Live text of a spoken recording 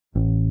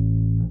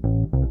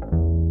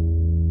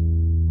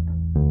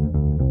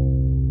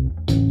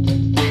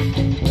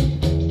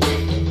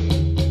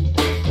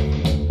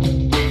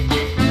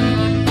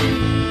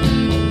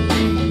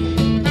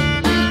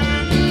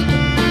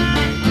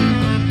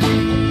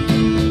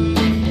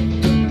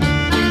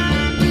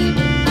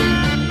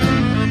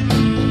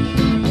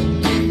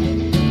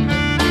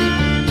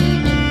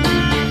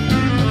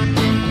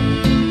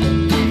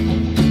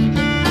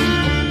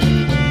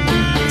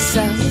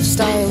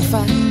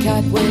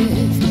fed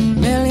with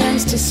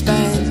millions to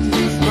spend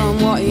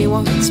on what he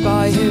wants,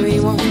 by who he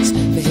wants,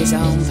 for his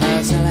own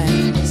personal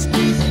ends.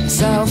 A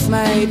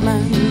self-made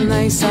man,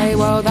 they say,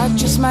 well that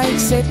just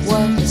makes it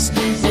worse.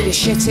 Maybe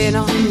shitting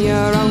on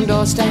your own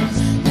doorstep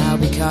now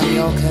become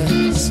your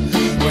curse.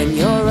 When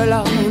you're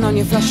alone on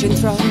your flushing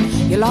throne,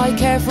 you're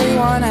like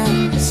everyone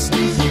else.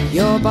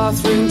 Your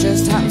bathroom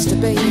just happens to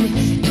be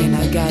in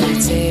a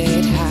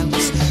gated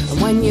house.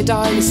 And when you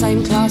die, the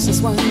same class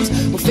as ones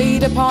will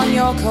feed upon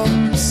your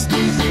corpse.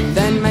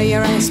 Then may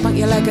your ass mark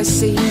your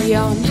legacy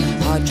on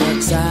hard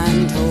drugs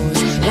and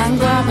whores.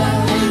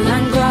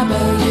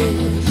 Landgrabber,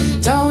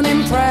 you don't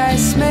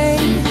impress me.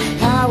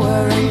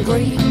 Power and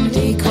greed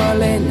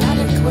equal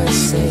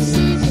inadequacy.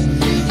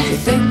 You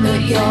think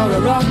that you're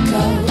a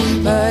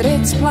rocko, but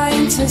it's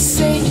plain to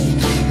see.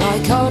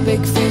 Like all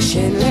big fish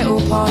in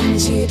little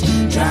ponds, you'd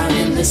drown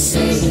in the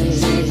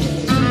sea.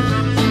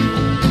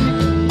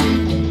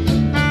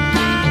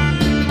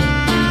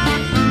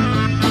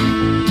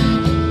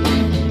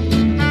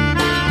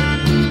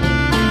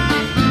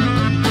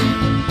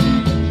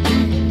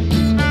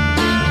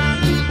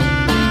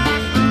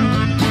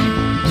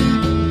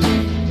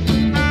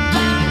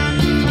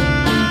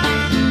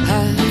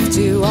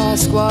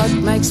 What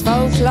makes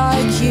folk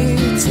like you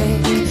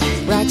tick?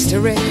 Rags to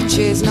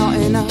riches, not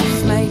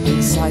enough,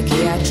 maybe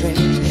psychiatric.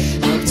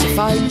 Help to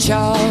fight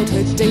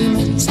childhood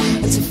demons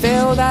and to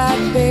fill that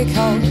big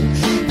hole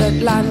that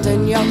land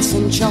and yachts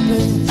and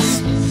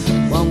choppers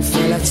won't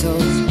fill at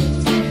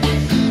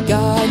all.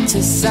 God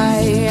to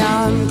say,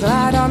 I'm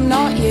glad I'm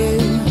not you.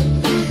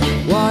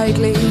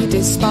 Widely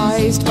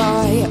despised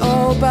by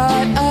all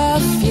but a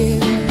few.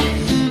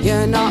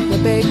 You're not the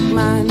big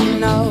man,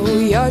 no,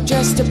 you're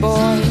just a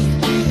boy,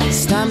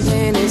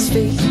 stamping his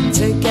feet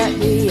to get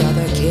the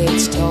other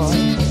kid's toy.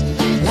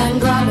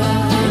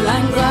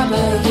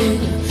 Landgrabber, you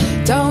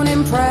don't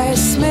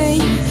impress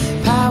me.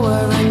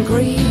 Power and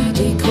greed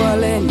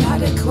equal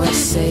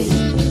inadequacy.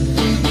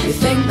 You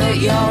think that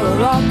you're a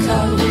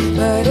rocko,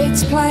 but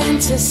it's plain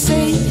to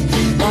see.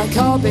 Like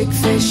all big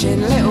fish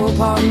in little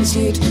ponds,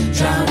 you'd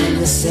drown in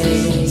the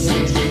sea.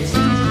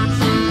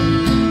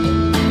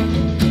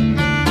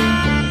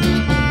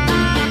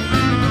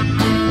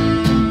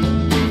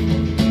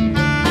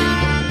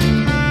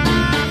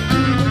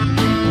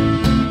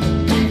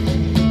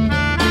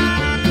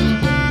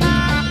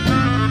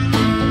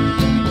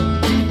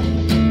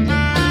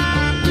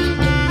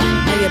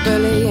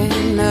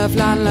 Of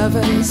land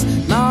lovers,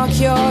 mark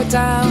your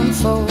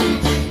downfall.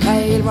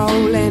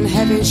 Payroll in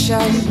heavy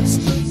shows,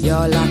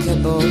 you're like a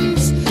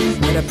bulls.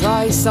 Put a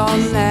price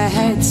on their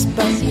heads,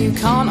 but you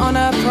can't on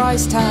a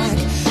price tag.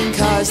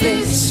 Cause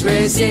this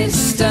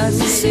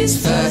resistance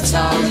is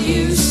fertile,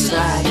 you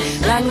slag.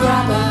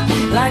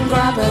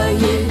 Landgrabber,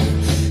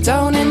 you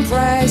don't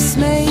impress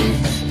me.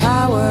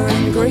 Power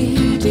and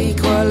greed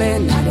equal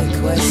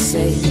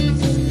inadequacy.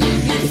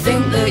 You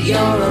think that you're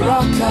a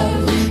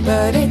rocko,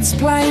 but it's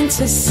plain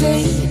to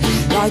see.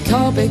 Like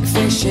all big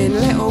fish in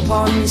little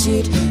ponds,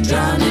 you'd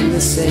drown in the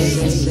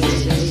sea.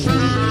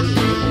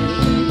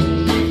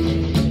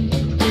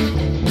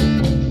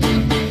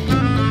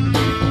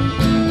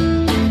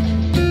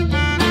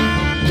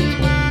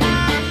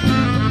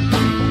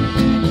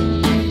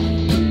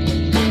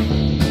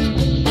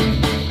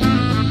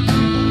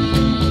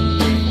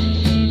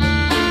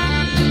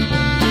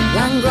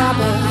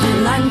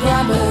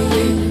 Landgrabber,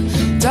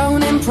 you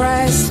don't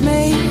impress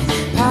me.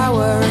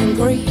 Power and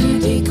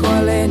greed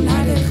equal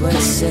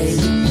inadequacy.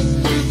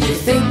 You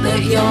think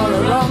that you're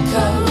a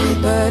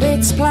rocko, but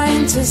it's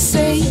plain to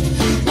see.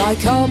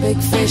 Like all big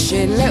fish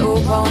in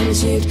little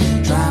ponds, you'd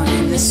drown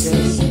in the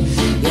sea.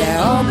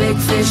 Yeah, all big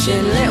fish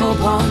in little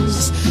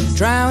ponds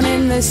drown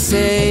in the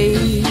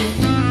sea.